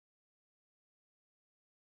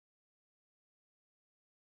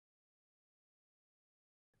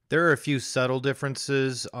There are a few subtle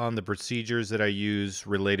differences on the procedures that I use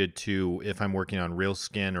related to if I'm working on real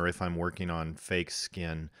skin or if I'm working on fake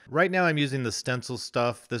skin. Right now I'm using the stencil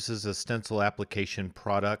stuff. This is a stencil application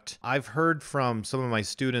product. I've heard from some of my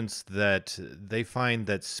students that they find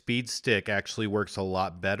that Speed Stick actually works a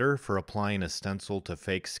lot better for applying a stencil to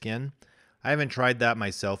fake skin. I haven't tried that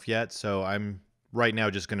myself yet, so I'm right now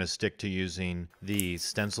just going to stick to using the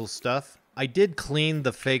stencil stuff. I did clean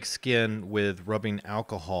the fake skin with rubbing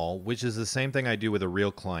alcohol, which is the same thing I do with a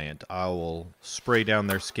real client. I will spray down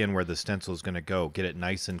their skin where the stencil is going to go, get it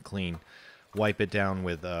nice and clean, wipe it down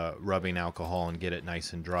with rubbing alcohol and get it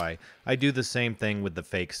nice and dry. I do the same thing with the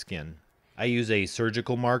fake skin. I use a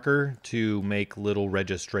surgical marker to make little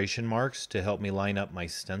registration marks to help me line up my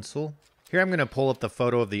stencil. Here I'm going to pull up the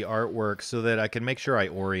photo of the artwork so that I can make sure I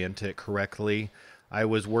orient it correctly. I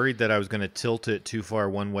was worried that I was going to tilt it too far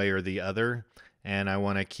one way or the other, and I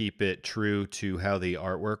want to keep it true to how the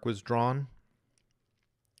artwork was drawn.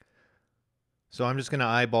 So I'm just going to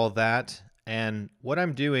eyeball that, and what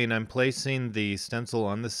I'm doing, I'm placing the stencil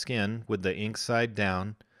on the skin with the ink side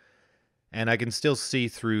down, and I can still see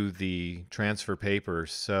through the transfer paper,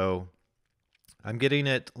 so I'm getting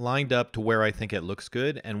it lined up to where I think it looks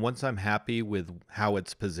good, and once I'm happy with how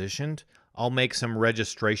it's positioned, I'll make some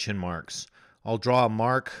registration marks. I'll draw a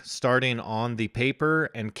mark starting on the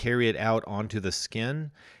paper and carry it out onto the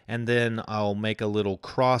skin, and then I'll make a little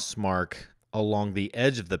cross mark along the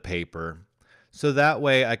edge of the paper. So that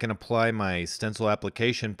way I can apply my stencil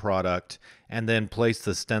application product and then place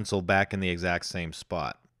the stencil back in the exact same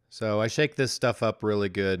spot. So I shake this stuff up really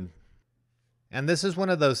good. And this is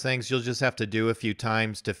one of those things you'll just have to do a few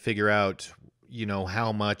times to figure out,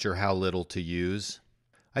 how much or how little to use.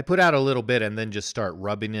 I put out a little bit and then just start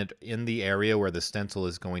rubbing it in the area where the stencil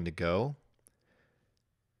is going to go.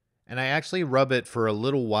 And I actually rub it for a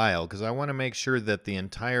little while because I want to make sure that the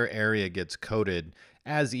entire area gets coated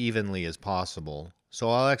as evenly as possible. So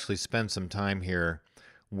I'll actually spend some time here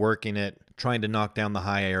working it, trying to knock down the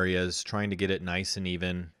high areas, trying to get it nice and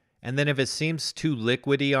even. And then if it seems too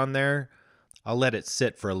liquidy on there, I'll let it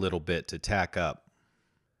sit for a little bit to tack up.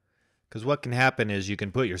 Because what can happen is you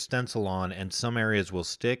can put your stencil on and some areas will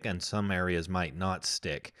stick and some areas might not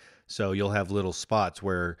stick. So you'll have little spots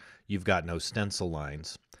where you've got no stencil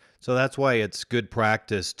lines. So that's why it's good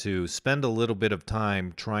practice to spend a little bit of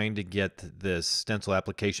time trying to get this stencil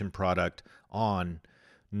application product on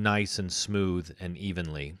nice and smooth and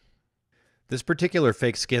evenly. This particular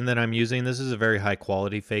fake skin that I'm using, this is a very high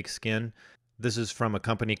quality fake skin. This is from a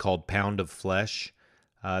company called Pound of Flesh.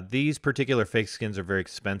 These particular fake skins are very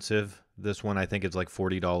expensive. This one I think is like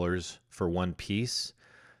 $40 for one piece.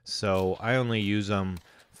 So I only use them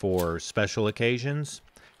for special occasions.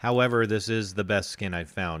 However, this is the best skin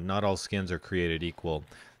I've found. Not all skins are created equal.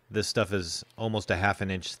 This stuff is almost a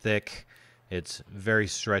 ½ inch thick. It's very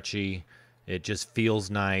stretchy. It just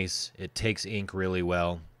feels nice. It takes ink really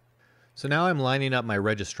well. So now I'm lining up my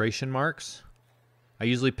registration marks. I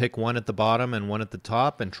usually pick one at the bottom and one at the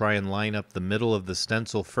top and try and line up the middle of the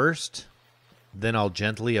stencil first. Then I'll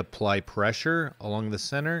gently apply pressure along the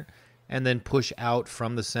center and then push out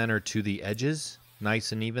from the center to the edges,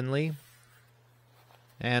 nice and evenly,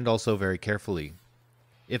 and also very carefully.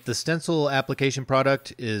 If the stencil application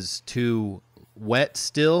product is too wet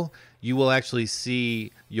still, you will actually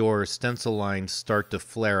see your stencil lines start to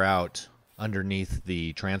flare out underneath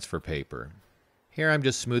the transfer paper. Here I'm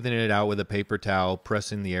just smoothing it out with a paper towel,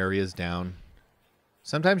 pressing the areas down.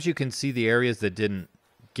 Sometimes you can see the areas that didn't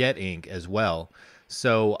get ink as well.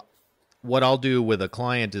 So what I'll do with a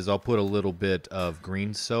client is I'll put a little bit of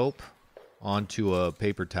green soap onto a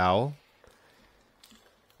paper towel,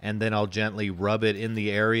 and then I'll gently rub it in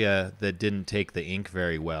the area that didn't take the ink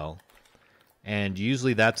very well. And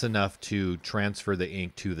usually that's enough to transfer the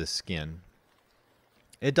ink to the skin.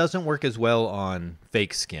 It doesn't work as well on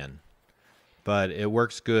fake skin, but it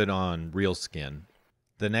works good on real skin.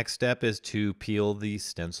 The next step is to peel the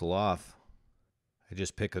stencil off. I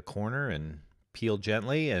just pick a corner and peel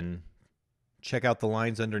gently and check out the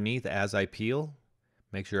lines underneath as I peel.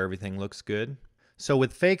 Make sure everything looks good. So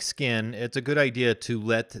with fake skin, it's a good idea to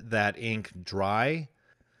let that ink dry.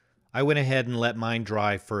 I went ahead and let mine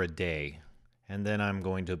dry for a day, and then I'm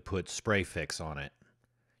going to put spray fix on it.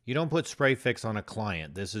 You don't put spray fix on a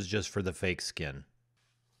client. This is just for the fake skin.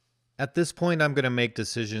 At this point, I'm going to make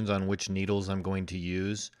decisions on which needles I'm going to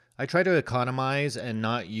use. I try to economize and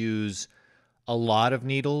not use a lot of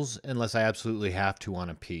needles unless I absolutely have to on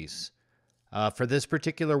a piece. For this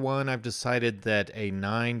particular one, I've decided that a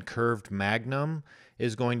 9 curved Magnum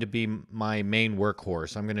is going to be my main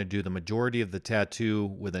workhorse. I'm going to do the majority of the tattoo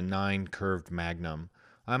with a 9 curved Magnum.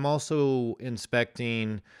 I'm also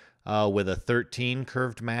inspecting with a 13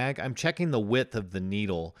 curved mag. I'm checking the width of the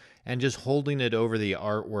needle and just holding it over the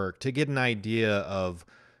artwork to get an idea of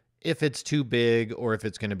if it's too big or if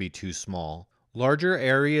it's going to be too small. Larger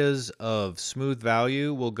areas of smooth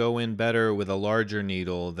value will go in better with a larger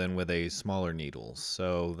needle than with a smaller needle.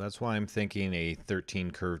 So that's why I'm thinking a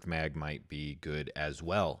 13 curved mag might be good as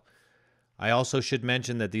well. I also should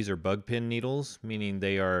mention that these are bug pin needles, meaning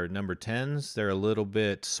they are number 10s. They're a little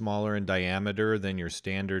bit smaller in diameter than your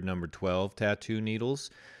standard number 12 tattoo needles.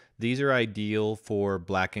 These are ideal for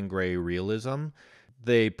black and gray realism.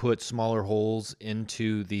 They put smaller holes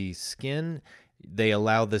into the skin. They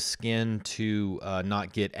allow the skin to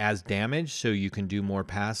not get as damaged, so you can do more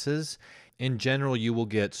passes. In general, you will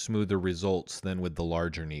get smoother results than with the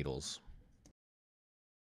larger needles.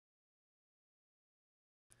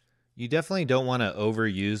 You definitely don't want to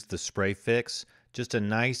overuse the spray fix. Just a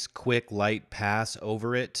nice, quick, light pass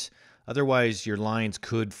over it. Otherwise, your lines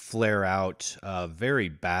could flare out very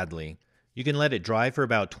badly. You can let it dry for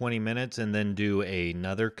about 20 minutes and then do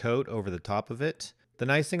another coat over the top of it. The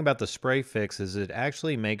nice thing about the spray fix is it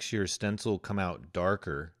actually makes your stencil come out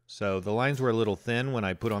darker. So the lines were a little thin when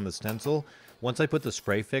I put on the stencil. Once I put the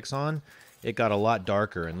spray fix on, it got a lot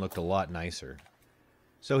darker and looked a lot nicer.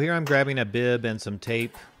 So here I'm grabbing a bib and some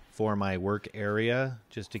tape for my work area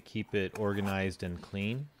just to keep it organized and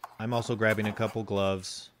clean. I'm also grabbing a couple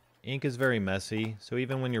gloves. Ink is very messy, so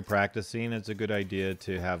even when you're practicing, it's a good idea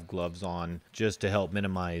to have gloves on just to help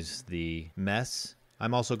minimize the mess.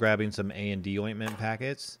 I'm also grabbing some A&D ointment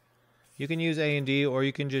packets. You can use A&D or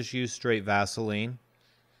you can just use straight Vaseline.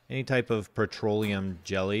 Any type of petroleum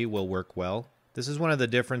jelly will work well. This is one of the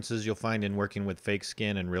differences you'll find in working with fake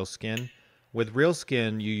skin and real skin. With real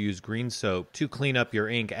skin, you use green soap to clean up your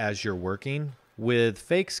ink as you're working. With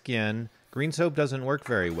fake skin, green soap doesn't work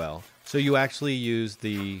very well. So you actually use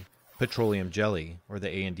the petroleum jelly or the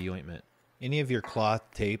A&D ointment. Any of your cloth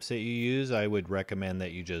tapes that you use, I would recommend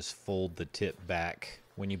that you just fold the tip back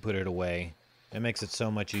when you put it away. It makes it so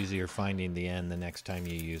much easier finding the end the next time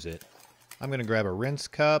you use it. I'm going to grab a rinse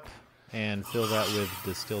cup and fill that with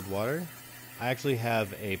distilled water. I actually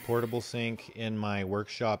have a portable sink in my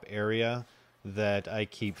workshop area that I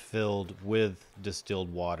keep filled with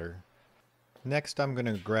distilled water. Next, I'm going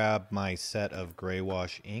to grab my set of gray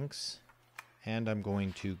wash inks, and I'm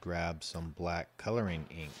going to grab some black coloring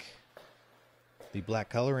ink. The black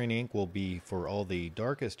coloring ink will be for all the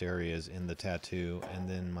darkest areas in the tattoo, and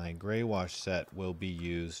then my gray wash set will be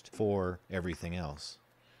used for everything else.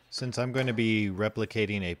 Since I'm going to be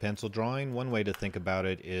replicating a pencil drawing, one way to think about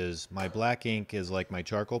it is my black ink is like my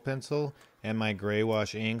charcoal pencil, and my gray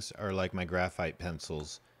wash inks are like my graphite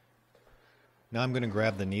pencils. Now I'm going to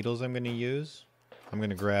grab the needles I'm going to use. I'm going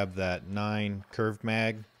to grab that 9 curved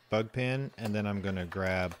mag bug pin, and then I'm going to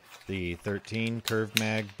grab the 13 curved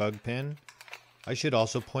mag bug pin. I should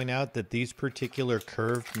also point out that these particular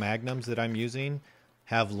curved magnums that I'm using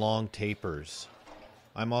have long tapers.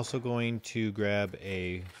 I'm also going to grab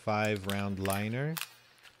a 5 round liner.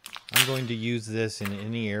 I'm going to use this in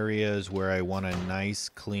any areas where I want a nice,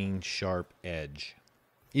 clean, sharp edge.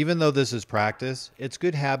 Even though this is practice, it's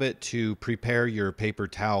good habit to prepare your paper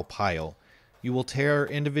towel pile. You will tear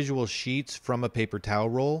individual sheets from a paper towel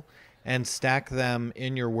roll and stack them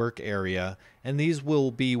in your work area, and these will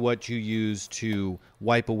be what you use to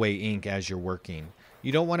wipe away ink as you're working.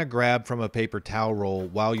 You don't want to grab from a paper towel roll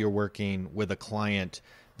while you're working with a client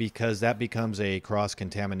because that becomes a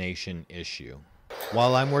cross-contamination issue.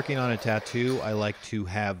 While I'm working on a tattoo, I like to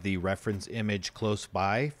have the reference image close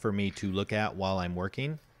by for me to look at while I'm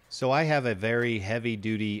working. So I have a very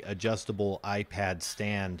heavy-duty adjustable iPad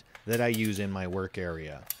stand that I use in my work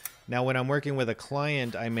area. Now when I'm working with a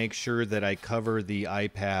client, I make sure that I cover the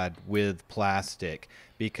iPad with plastic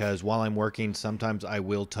because while I'm working, sometimes I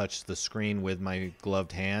will touch the screen with my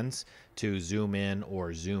gloved hands to zoom in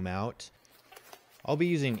or zoom out. I'll be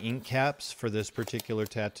using ink caps for this particular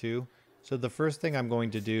tattoo. So the first thing I'm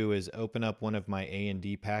going to do is open up one of my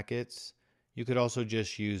A&D packets. You could also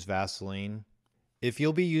just use Vaseline. If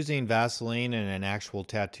you'll be using Vaseline in an actual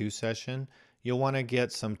tattoo session, you'll want to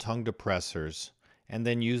get some tongue depressors and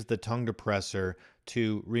then use the tongue depressor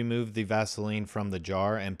to remove the Vaseline from the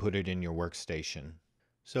jar and put it in your workstation.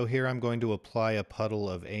 So here I'm going to apply a puddle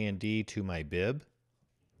of A&D to my bib.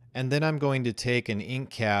 And then I'm going to take an ink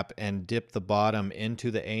cap and dip the bottom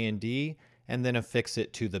into the A&D and then affix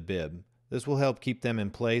it to the bib. This will help keep them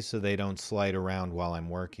in place so they don't slide around while I'm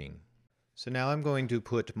working. So now I'm going to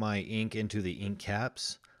put my ink into the ink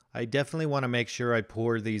caps. I definitely want to make sure I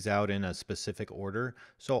pour these out in a specific order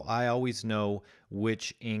so I always know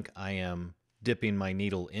which ink I am dipping my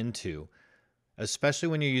needle into. Especially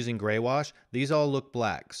when you're using gray wash, these all look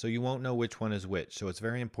black, so you won't know which one is which. So it's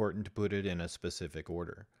very important to put it in a specific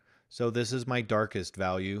order. So this is my darkest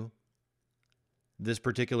value. This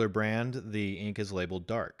particular brand, the ink is labeled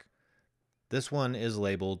dark. This one is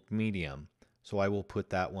labeled medium, so I will put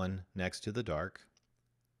that one next to the dark.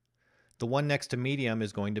 The one next to medium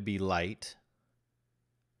is going to be light,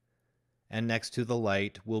 and next to the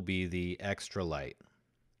light will be the extra light.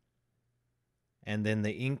 And then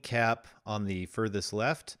the ink cap on the furthest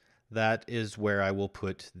left, that is where I will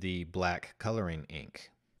put the black coloring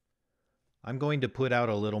ink. I'm going to put out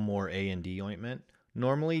a little more A&D ointment.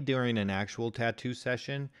 Normally during an actual tattoo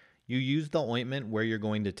session, you use the ointment where you're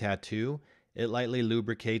going to tattoo. It lightly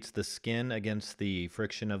lubricates the skin against the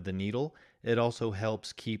friction of the needle. It also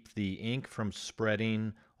helps keep the ink from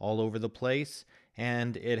spreading all over the place,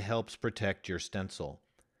 and it helps protect your stencil.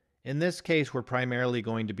 In this case, we're primarily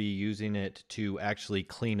going to be using it to actually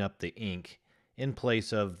clean up the ink in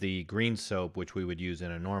place of the green soap, which we would use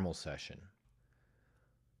in a normal session.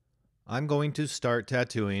 I'm going to start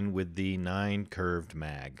tattooing with the 9 curved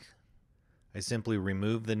mag. I simply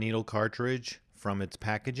remove the needle cartridge from its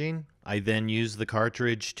packaging. I then use the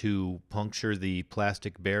cartridge to puncture the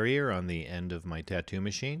plastic barrier on the end of my tattoo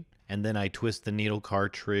machine, and then I twist the needle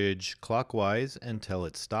cartridge clockwise until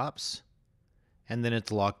it stops, and then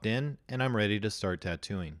it's locked in and I'm ready to start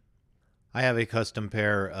tattooing. I have a custom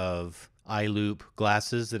pair of eye loop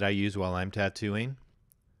glasses that I use while I'm tattooing.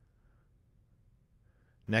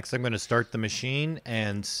 Next, I'm going to start the machine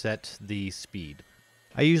and set the speed.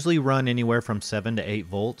 I usually run anywhere from 7 to 8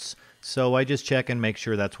 volts, so I just check and make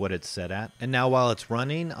sure that's what it's set at. And now while it's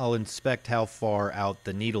running, I'll inspect how far out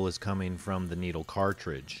the needle is coming from the needle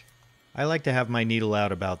cartridge. I like to have my needle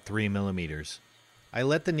out about 3 millimeters. I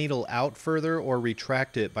let the needle out further or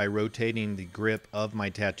retract it by rotating the grip of my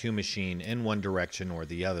tattoo machine in one direction or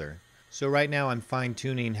the other. So right now I'm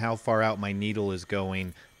fine-tuning how far out my needle is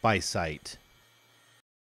going by sight.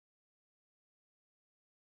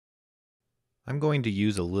 I'm going to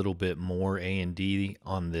use a little bit more A&D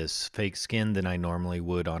on this fake skin than I normally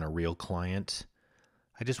would on a real client.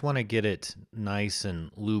 I just want to get it nice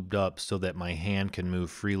and lubed up so that my hand can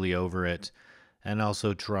move freely over it, and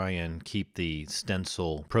also try and keep the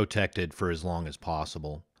stencil protected for as long as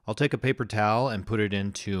possible. I'll take a paper towel and put it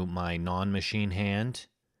into my non-machine hand,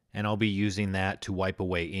 and I'll be using that to wipe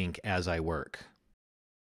away ink as I work.